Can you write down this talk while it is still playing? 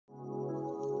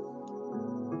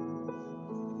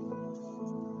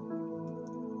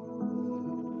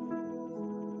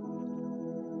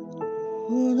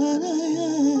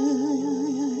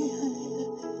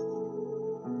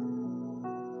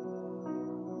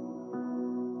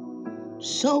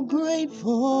So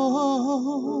grateful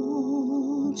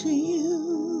to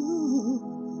you,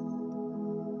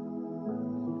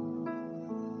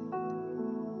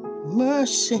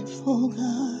 merciful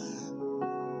God.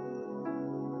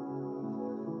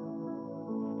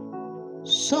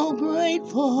 So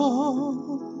grateful,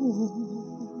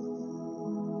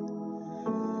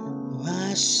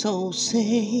 my soul sings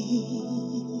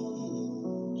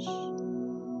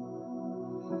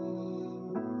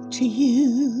to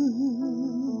you.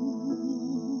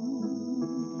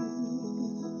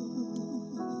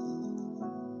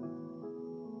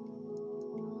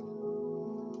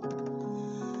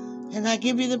 And I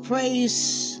give you the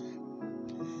praise.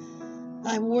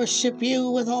 I worship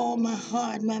you with all my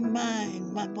heart, my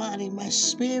mind, my body, my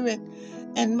spirit,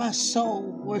 and my soul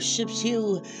worships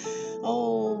you.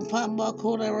 Oh,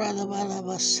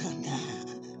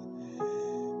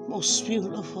 most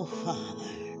beautiful Father,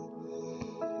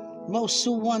 most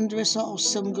wondrous,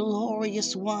 awesome,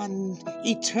 glorious one,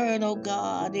 eternal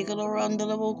God,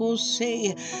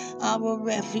 our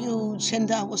refuge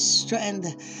and our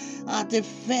strength, our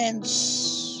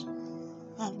defense,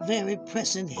 our very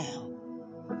present help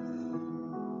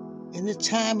in the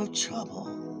time of trouble.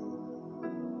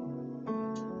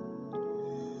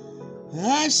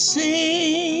 I sing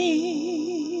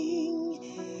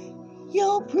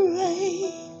your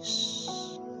praise.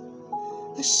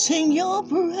 I sing your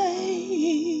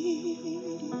praise.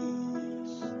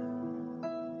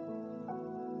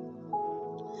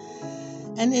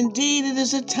 And indeed it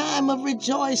is a time of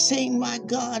rejoicing, my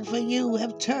God, for you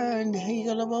have turned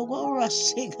your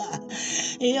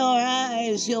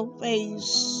eyes, your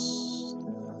face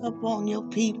upon your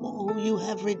people who you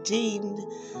have redeemed.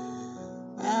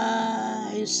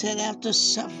 You said after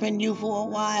suffering you for a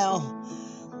while,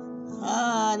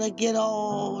 to get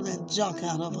all that junk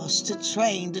out of us, to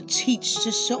train, to teach,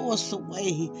 to show us the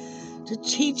way, to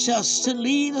teach us, to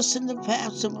lead us in the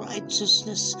paths of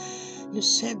righteousness. You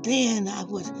said then I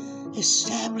would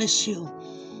establish you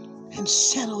and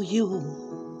settle you.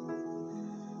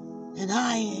 And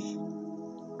I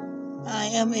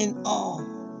am in awe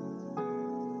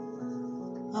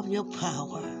of your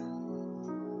power.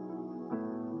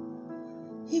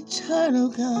 Eternal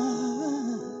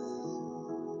God,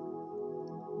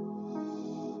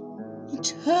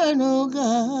 eternal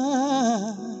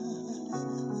God.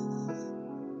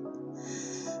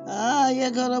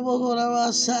 Hallelujah,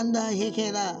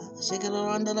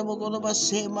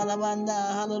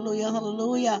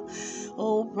 hallelujah.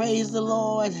 Oh, praise the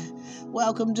Lord.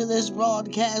 Welcome to this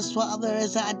broadcast, Father,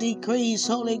 as I decrease.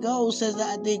 Holy Ghost, as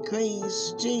I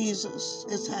decrease. Jesus,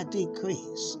 as I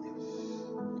decrease.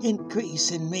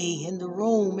 Increase in me, in the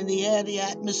room, in the air, the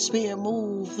atmosphere,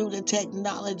 move through the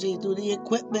technology, through the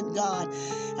equipment, God.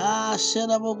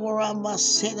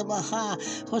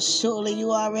 For surely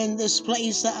you are in this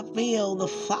place. I feel the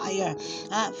fire.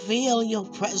 I feel your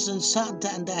presence. I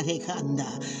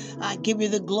give you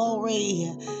the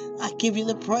glory. I give you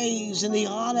the praise and the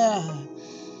honor.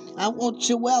 I want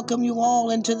to welcome you all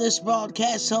into this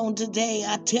broadcast on today.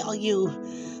 I tell you,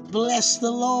 bless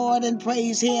the Lord and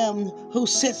praise him who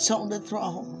sits on the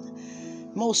throne.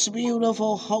 Most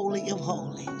beautiful, holy of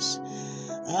holies.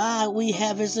 We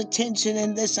have his attention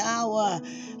in this hour,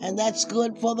 and that's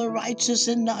good for the righteous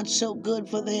and not so good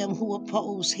for them who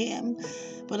oppose him.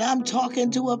 But I'm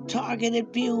talking to a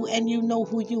targeted few, and you know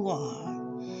who you are.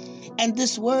 And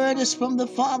this word is from the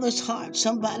Father's heart.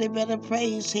 Somebody better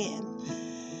praise him.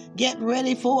 Get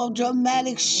ready for a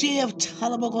dramatic shift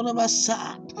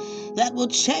that will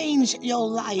change your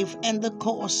life and the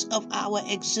course of our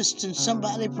existence.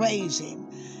 Somebody praise him.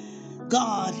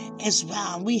 God is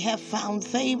found. We have found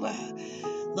favor.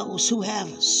 Those who have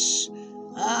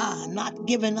not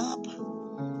given up,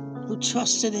 who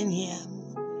trusted in him,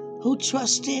 who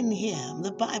trust in him.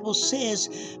 The Bible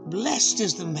says, blessed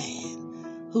is the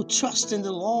man who trusts in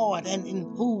the Lord and in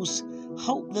whose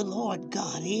hope the Lord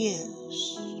God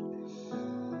is.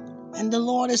 And the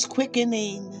Lord is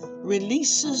quickening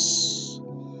releases.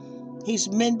 He's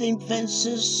mending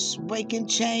fences, breaking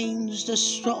chains,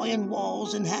 destroying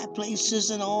walls and high places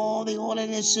and all the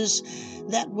ordinances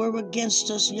that were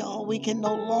against us, y'all. We can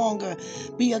no longer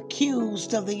be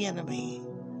accused of the enemy.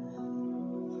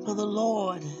 For the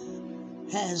Lord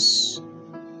has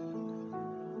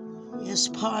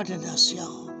pardoned us,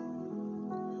 y'all.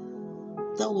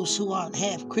 Those who aren't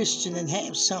half Christian and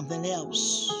have something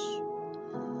else.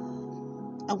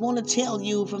 I want to tell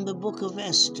you from the book of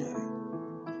Esther.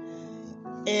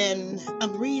 And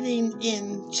I'm reading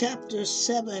in chapter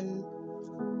 7,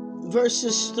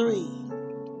 verses 3.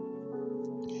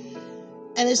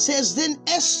 And it says, Then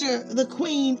Esther the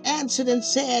queen answered and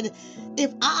said,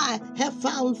 If I have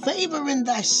found favor in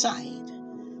thy sight,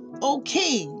 O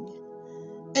king,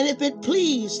 and if it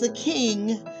please the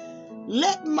king,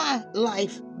 let my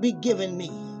life be given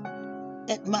me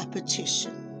at my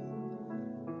petition,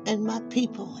 and my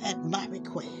people at my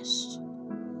request.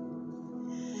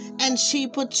 And she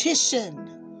petitioned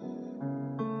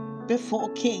before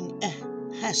King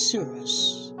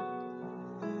Ahasuerus.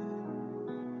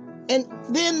 And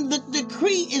then the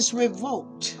decree is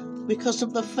revoked because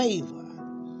of the favor.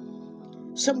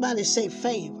 Somebody say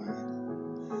favor.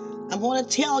 I want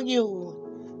to tell you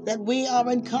that we are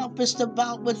encompassed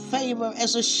about with favor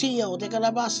as a shield.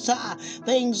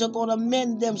 Things are going to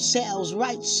mend themselves.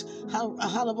 Wrongs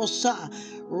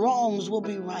will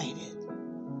be righted.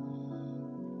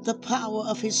 The power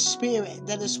of his spirit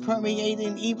that is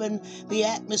permeating even the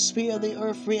atmosphere of the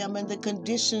earth realm and the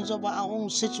conditions of our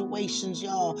own situations,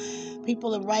 y'all.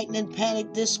 People are writing in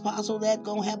panic, this possible, that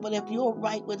gonna happen. But if you're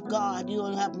right with God, you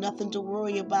don't have nothing to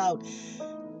worry about.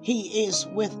 He is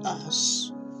with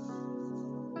us.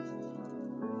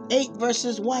 8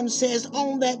 verses 1 says,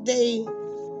 On that day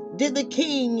did the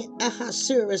king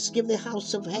Ahasuerus give the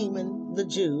house of Haman the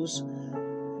Jews'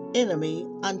 enemy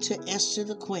unto Esther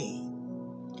the queen.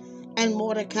 And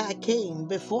Mordecai came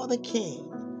before the king,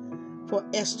 for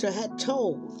Esther had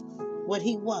told what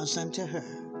he was unto her.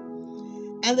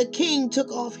 And the king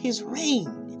took off his ring,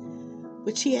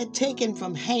 which he had taken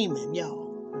from Haman,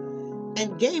 y'all,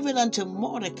 and gave it unto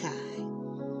Mordecai.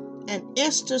 And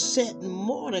Esther set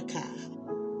Mordecai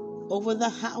over the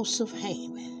house of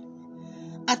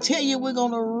Haman. I tell you, we're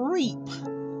going to reap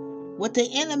what the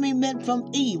enemy meant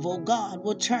from evil, God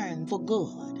will turn for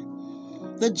good.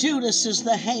 The Judases,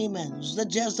 the Hamans, the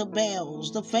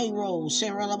Jezebels, the Pharaohs,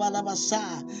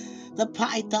 the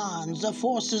Pythons, the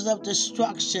forces of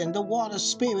destruction, the water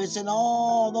spirits, and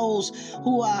all those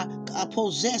who are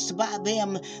possessed by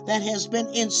them that has been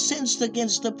incensed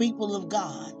against the people of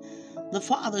God. The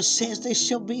Father says they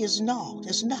shall be as naught,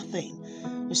 as nothing.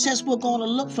 It says we're going to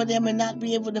look for them and not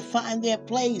be able to find their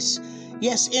place.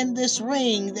 Yes, in this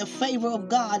ring, the favor of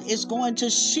God is going to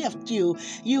shift you.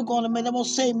 You're going to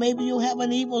say maybe you have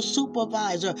an evil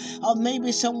supervisor, or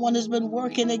maybe someone has been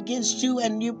working against you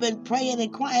and you've been praying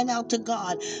and crying out to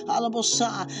God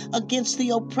against the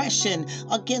oppression,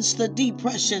 against the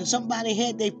depression. Somebody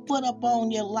had their foot up on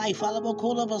your life.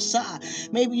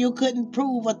 Maybe you couldn't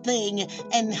prove a thing,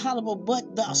 and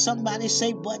but somebody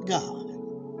say, but God.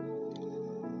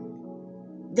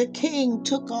 The king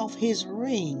took off his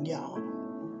ring, y'all.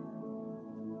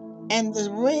 And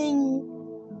the ring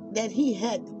that he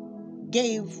had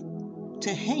gave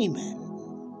to Haman,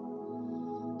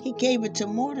 he gave it to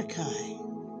Mordecai.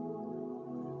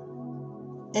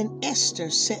 And Esther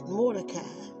set Mordecai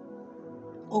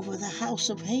over the house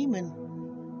of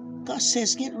Haman. God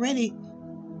says, get ready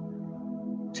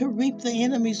to reap the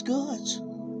enemy's goods.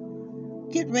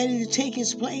 Get ready to take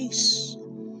his place.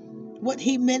 What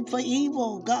he meant for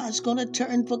evil, God's going to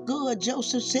turn for good.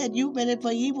 Joseph said, you meant it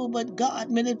for evil, but God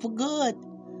meant it for good.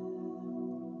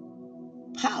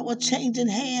 Power changing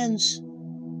hands.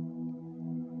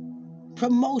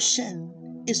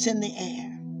 Promotion is in the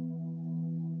air.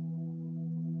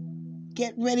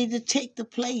 Get ready to take the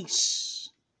place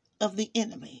of the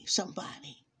enemy,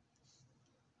 somebody.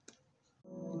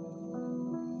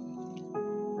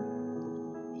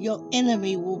 Your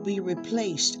enemy will be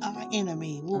replaced. Our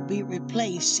enemy will be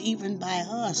replaced even by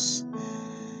us.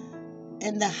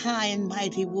 And the high and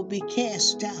mighty will be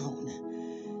cast down.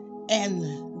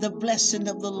 And the blessing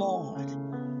of the Lord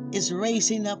is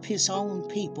raising up his own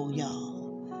people,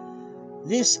 y'all.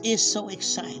 This is so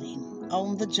exciting.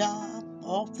 On the job,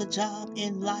 off the job,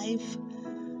 in life,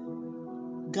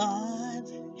 God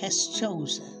has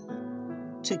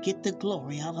chosen to get the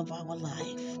glory out of our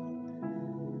life.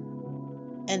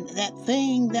 And that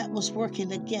thing that was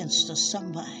working against us,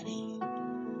 somebody,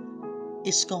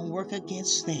 it's going to work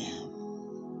against them.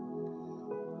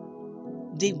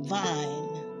 Divine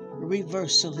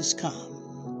reversal has come.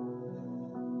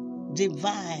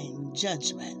 Divine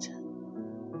judgment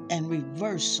and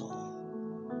reversal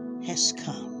has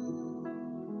come.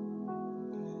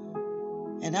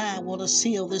 And I want to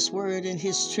seal this word in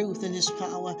his truth and his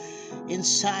power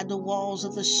inside the walls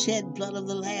of the shed blood of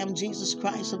the Lamb, Jesus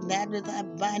Christ of Nazareth. I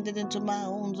bind it into my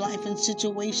own life and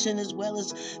situation, as well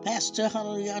as Pastor,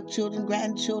 hallelujah, our children,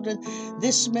 grandchildren,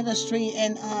 this ministry,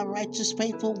 and our righteous,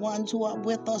 faithful ones who are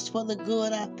with us for the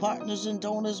good, our partners and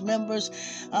donors, members,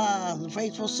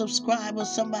 faithful subscribers.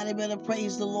 Somebody better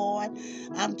praise the Lord.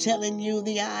 I'm telling you,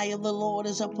 the eye of the Lord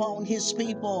is upon his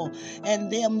people,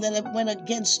 and them that have went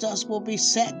against us will be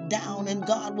set down, and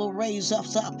God will raise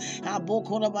us up.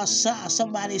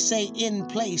 Somebody say in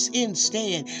place,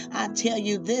 instead. I tell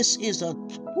you, this is a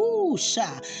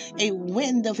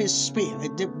wind of his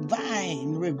spirit,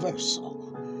 divine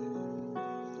reversal,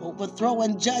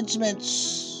 overthrowing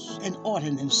judgments and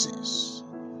ordinances.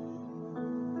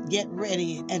 Get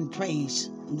ready and praise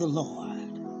the Lord.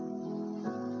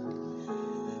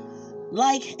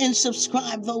 Like and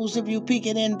subscribe, those of you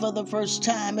peeking in for the first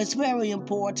time. It's very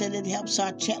important. It helps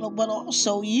our channel, but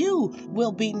also you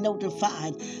will be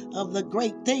notified of the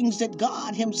great things that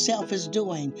God himself is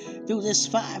doing through this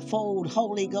fivefold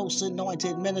Holy Ghost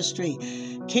anointed ministry.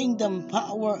 Kingdom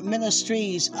Power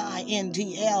Ministries,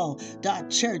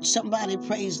 INTL.church. Somebody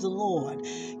praise the Lord.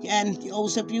 And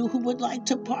those of you who would like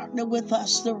to partner with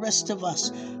us, the rest of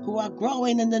us who are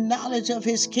growing in the knowledge of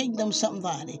his kingdom,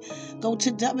 somebody go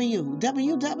to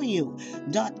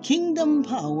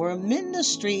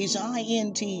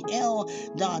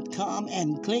www.kingdompowerministriesintl.com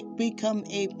and click become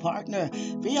a partner.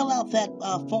 Fill out that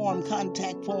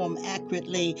contact form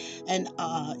accurately, and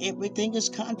everything is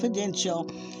confidential,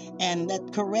 and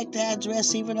that correct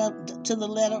address, even up to the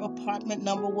letter, apartment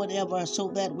number, whatever, so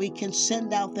that we can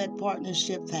send out that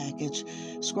partnership package.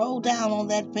 Scroll down on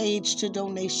that page to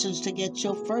donations to get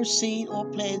your first seed or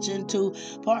pledge into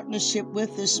partnership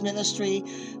with this ministry.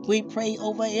 We pray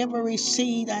over every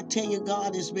seed. I tell you,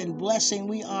 God has been blessing.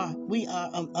 We are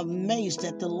amazed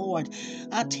at the Lord.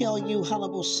 I tell you,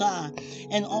 hallelujah.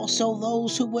 And also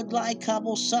those who would like,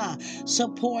 hallelujah,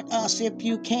 support us if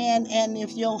you can, and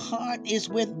if your heart is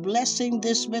with blessing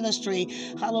this ministry,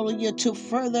 hallelujah, to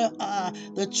further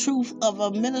the truth of a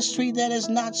ministry that is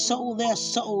not sold their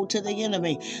soul to the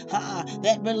enemy,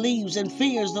 that believes and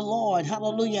fears the Lord,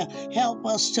 hallelujah. Help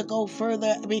us to go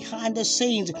further behind the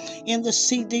scenes in the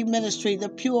CD ministry, the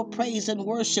pure praise and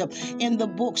worship, in the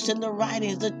books and the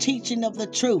writings, the teaching of the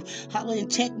truth, hallelujah,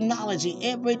 technology,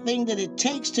 everything that it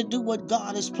takes to do what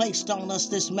God has placed on us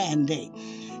this mandate.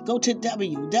 Go to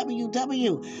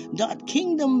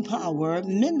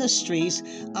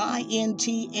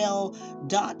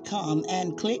www.kingdompowerministriesintl.com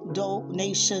and click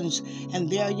donations, and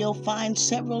there you'll find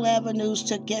several avenues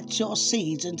to get your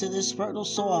seeds into this fertile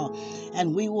soil,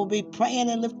 and we will be praying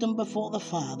and lifting before the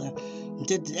Father.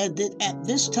 At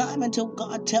this time, until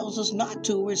God tells us not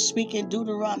to, we're speaking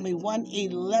Deuteronomy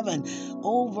 1:11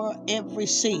 over every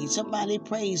seed. Somebody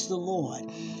praise the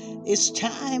Lord. It's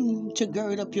time to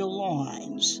gird up your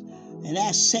loins and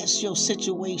assess your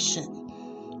situation.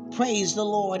 Praise the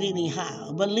Lord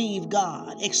anyhow. Believe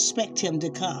God. Expect him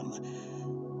to come.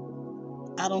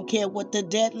 I don't care what the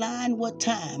deadline, what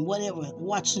time, whatever.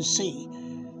 Watch and see.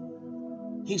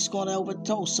 He's going to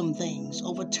overthrow some things,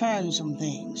 overturn some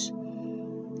things.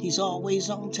 He's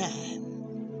always on time.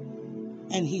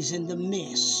 And he's in the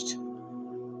midst.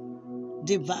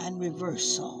 Divine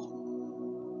reversal.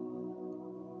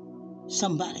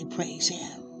 Somebody praise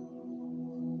him.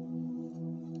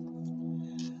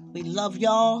 We love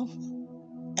y'all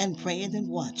and praying and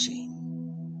watching.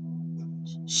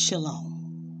 Shalom.